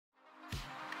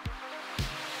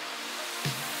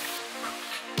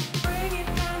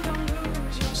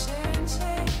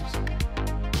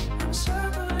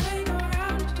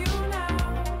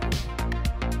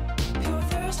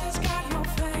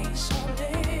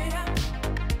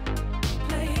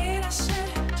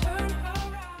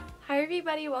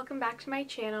everybody, welcome back to my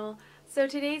channel. So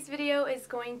today's video is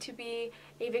going to be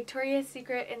a Victoria's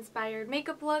Secret inspired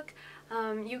makeup look.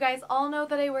 You guys all know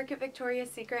that I work at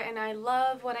Victoria's Secret and I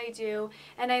love what I do,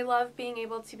 and I love being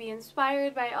able to be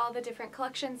inspired by all the different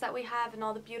collections that we have and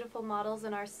all the beautiful models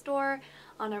in our store,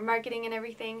 on our marketing and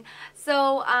everything.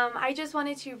 So I just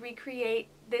wanted to recreate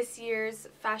this year's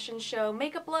fashion show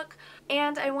makeup look,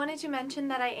 and I wanted to mention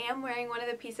that I am wearing one of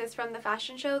the pieces from the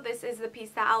fashion show. This is the piece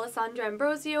that Alessandra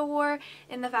Ambrosio wore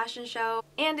in the fashion show,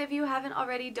 and if you haven't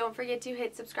already, don't forget to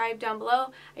hit subscribe down below.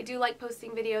 I do like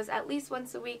posting videos at least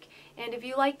once a week, and if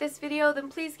you like this video, then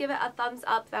please give it a thumbs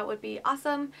up. That would be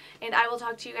awesome, and I will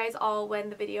talk to you guys all when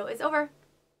the video is over.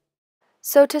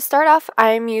 So to start off,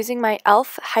 I'm using my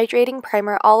e.l.f. Hydrating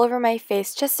Primer all over my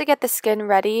face just to get the skin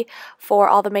ready for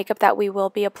all the makeup that we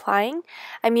will be applying.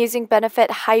 I'm using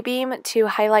Benefit High Beam to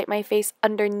highlight my face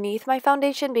underneath my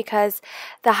foundation because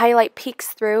the highlight peeks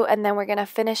through, and then we're going to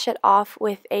finish it off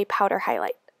with a powder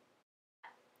highlight.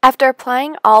 After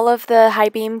applying all of the high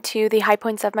beam to the high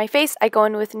points of my face, I go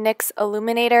in with NYX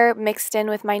Illuminator mixed in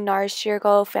with my NARS Sheer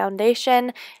Glow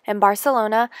Foundation in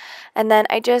Barcelona, and then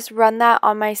I just run that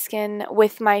on my skin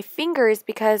with my fingers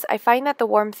because I find that the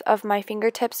warmth of my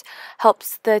fingertips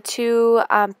helps the two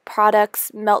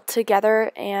products melt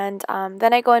together, and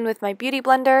then I go in with my beauty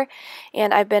blender,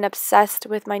 and I've been obsessed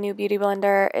with my new beauty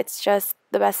blender. It's just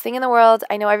the best thing in the world.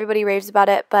 I know everybody raves about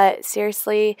it, but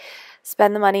seriously,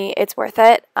 spend the money, it's worth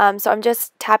it. So I'm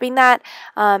just tapping that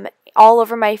all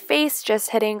over my face,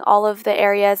 just hitting all of the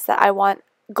areas that I want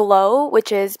glow,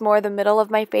 which is more the middle of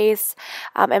my face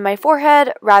and my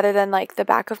forehead rather than like the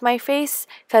back of my face,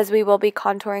 because we will be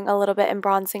contouring a little bit and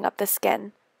bronzing up the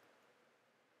skin.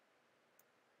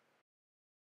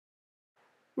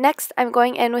 Next, I'm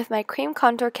going in with my Cream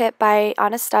Contour Kit by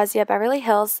Anastasia Beverly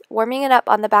Hills, warming it up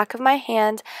on the back of my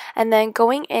hand, and then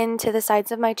going into the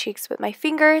sides of my cheeks with my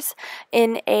fingers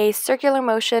in a circular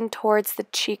motion towards the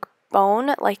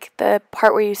cheekbone, like the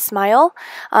part where you smile,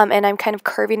 and I'm kind of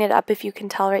curving it up, if you can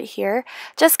tell right here,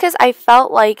 just because I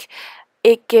felt like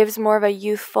it gives more of a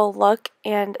youthful look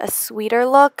and a sweeter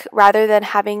look rather than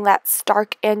having that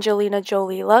stark Angelina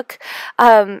Jolie look,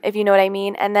 if you know what I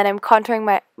mean. And then I'm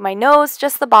contouring my nose,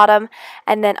 just the bottom,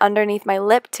 and then underneath my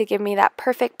lip to give me that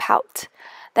perfect pout.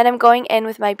 Then I'm going in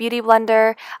with my beauty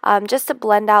blender just to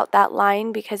blend out that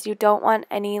line because you don't want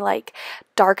any like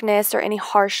darkness or any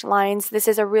harsh lines. This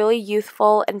is a really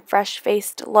youthful and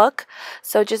fresh-faced look,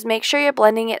 so just make sure you're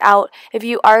blending it out. If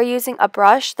you are using a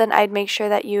brush, then I'd make sure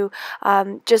that you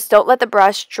just don't let the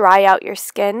brush dry out your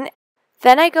skin.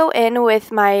 Then I go in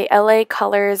with my LA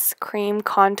Colors Cream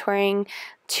Contouring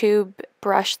Tube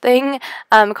brush thing,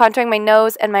 contouring my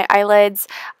nose and my eyelids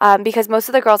because most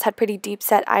of the girls had pretty deep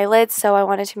set eyelids, so I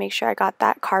wanted to make sure I got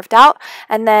that carved out.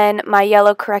 And then my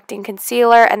yellow correcting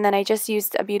concealer, and then I just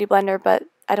used a beauty blender, but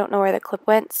I don't know where the clip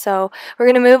went, so we're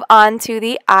going to move on to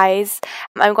the eyes.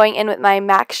 I'm going in with my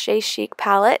MAC Shea Chic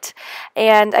palette,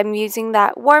 and I'm using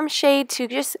that warm shade to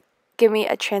just give me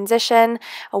a transition,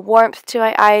 a warmth to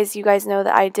my eyes. You guys know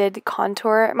that I did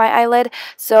contour my eyelid,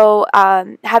 so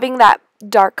having that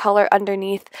dark color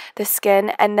underneath the skin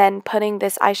and then putting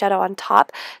this eyeshadow on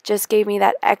top just gave me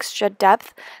that extra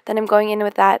depth. Then I'm going in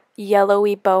with that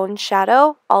yellowy bone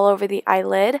shadow all over the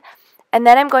eyelid, and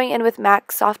then I'm going in with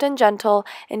MAC Soft and Gentle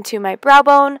into my brow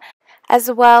bone,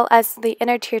 as well as the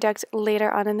inner tear duct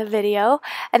later on in the video.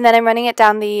 And then I'm running it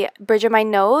down the bridge of my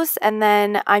nose, and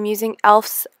then I'm using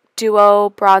e.l.f.'s Duo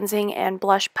Bronzing and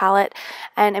Blush palette,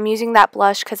 and I'm using that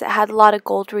blush because it had a lot of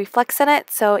gold reflex in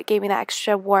it, so it gave me that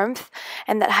extra warmth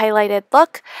and that highlighted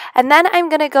look. And then I'm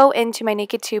going to go into my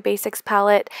Naked 2 Basics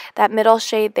palette. That middle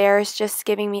shade there is just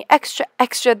giving me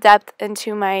extra depth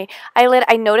into my eyelid.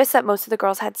 I noticed that most of the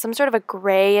girls had some sort of a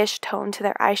grayish tone to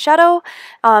their eyeshadow.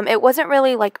 It wasn't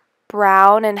really like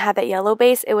brown and had that yellow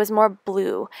base, it was more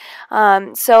blue.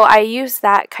 So I used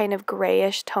that kind of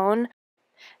grayish tone.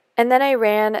 And then I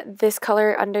ran this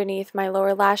color underneath my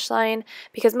lower lash line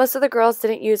because most of the girls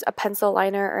didn't use a pencil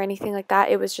liner or anything like that.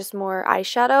 It was just more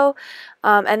eyeshadow.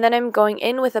 And then I'm going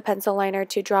in with a pencil liner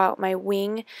to draw out my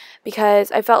wing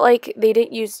because I felt like they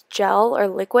didn't use gel or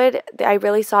liquid. I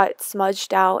really saw it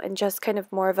smudged out and just kind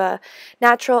of more of a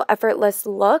natural, effortless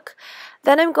look.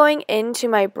 Then I'm going into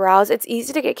my brows. It's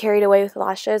easy to get carried away with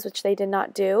lashes, which they did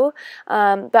not do.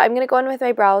 But I'm going to go in with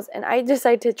my brows, and I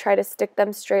decided to try to stick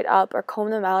them straight up or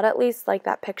comb them out at least, like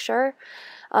that picture.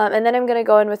 And then I'm going to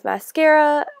go in with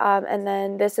mascara, and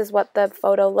then this is what the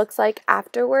photo looks like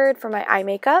afterward for my eye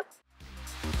makeup.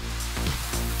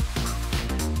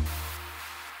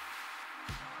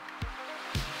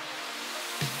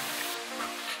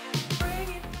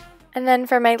 And then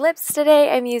for my lips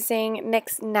today, I'm using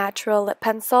NYX Natural Lip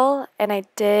Pencil, and I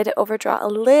did overdraw a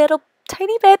little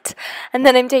tiny bit, and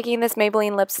then I'm taking this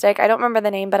Maybelline lipstick. I don't remember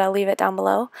the name, but I'll leave it down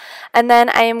below. And then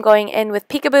I am going in with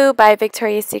Peekaboo by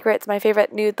Victoria's Secret. It's my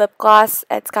favorite nude lip gloss.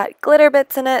 It's got glitter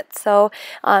bits in it, so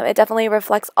it definitely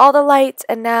reflects all the light.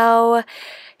 And now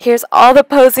here's all the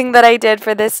posing that I did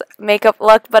for this makeup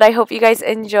look, but I hope you guys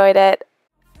enjoyed it.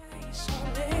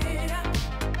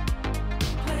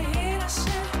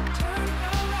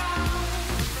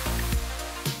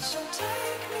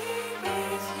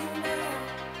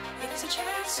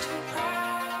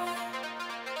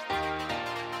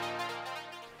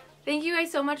 Thank you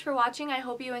guys so much for watching. I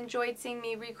hope you enjoyed seeing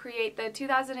me recreate the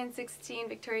 2016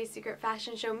 Victoria's Secret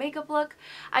Fashion Show makeup look.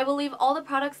 I will leave all the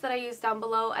products that I used down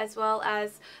below, as well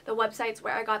as the websites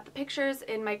where I got the pictures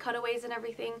in my cutaways and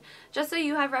everything, just so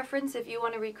you have reference if you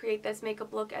want to recreate this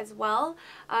makeup look as well.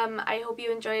 I hope you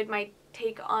enjoyed my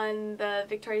take on the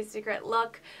Victoria's Secret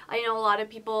look. I know a lot of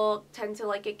people tend to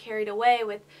like get carried away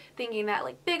with thinking that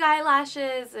like big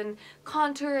eyelashes and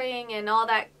contouring and all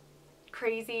that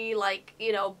crazy, like,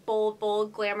 you know,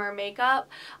 bold glamour makeup,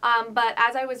 but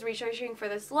as I was researching for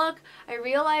this look, I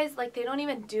realized like they don't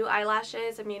even do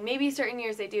eyelashes. I mean, maybe certain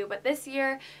years they do, but this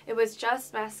year it was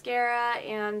just mascara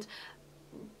and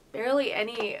barely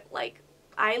any like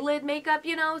eyelid makeup,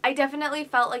 you know. I definitely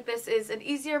felt like this is an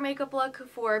easier makeup look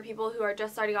for people who are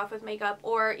just starting off with makeup,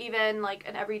 or even like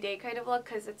an everyday kind of look,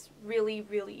 because it's really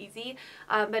easy,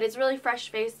 but it's really fresh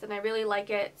faced and I really like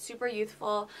it. Super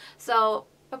youthful.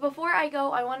 But before I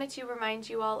go, I wanted to remind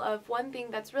you all of one thing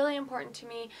that's really important to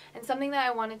me, and something that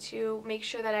I wanted to make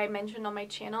sure that I mentioned on my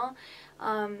channel,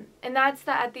 and that's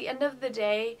that at the end of the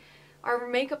day, our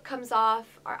makeup comes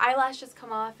off, our eyelashes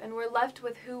come off, and we're left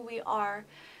with who we are.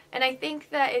 And I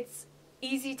think that it's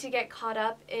easy to get caught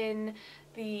up in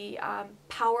the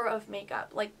power of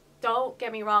makeup. Like, don't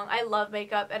get me wrong, I love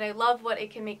makeup, and I love what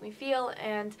it can make me feel,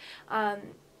 and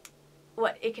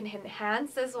what it can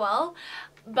enhance as well.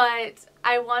 But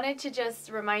I wanted to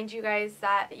just remind you guys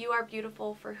that you are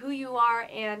beautiful for who you are,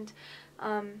 and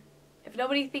if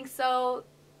nobody thinks so,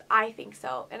 I think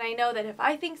so. And I know that if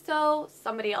I think so,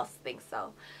 somebody else thinks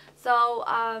so. So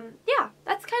yeah,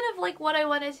 that's kind of like what I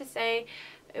wanted to say.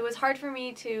 It was hard for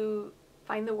me to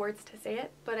find the words to say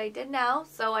it, but I did now.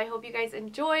 So I hope you guys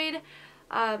enjoyed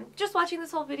just watching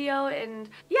this whole video, and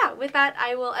yeah, with that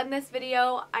I will end this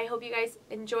video. I hope you guys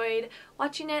enjoyed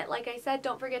watching it. Like I said,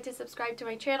 don't forget to subscribe to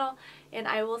my channel, and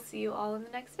I will see you all in the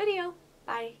next video.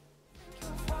 Bye.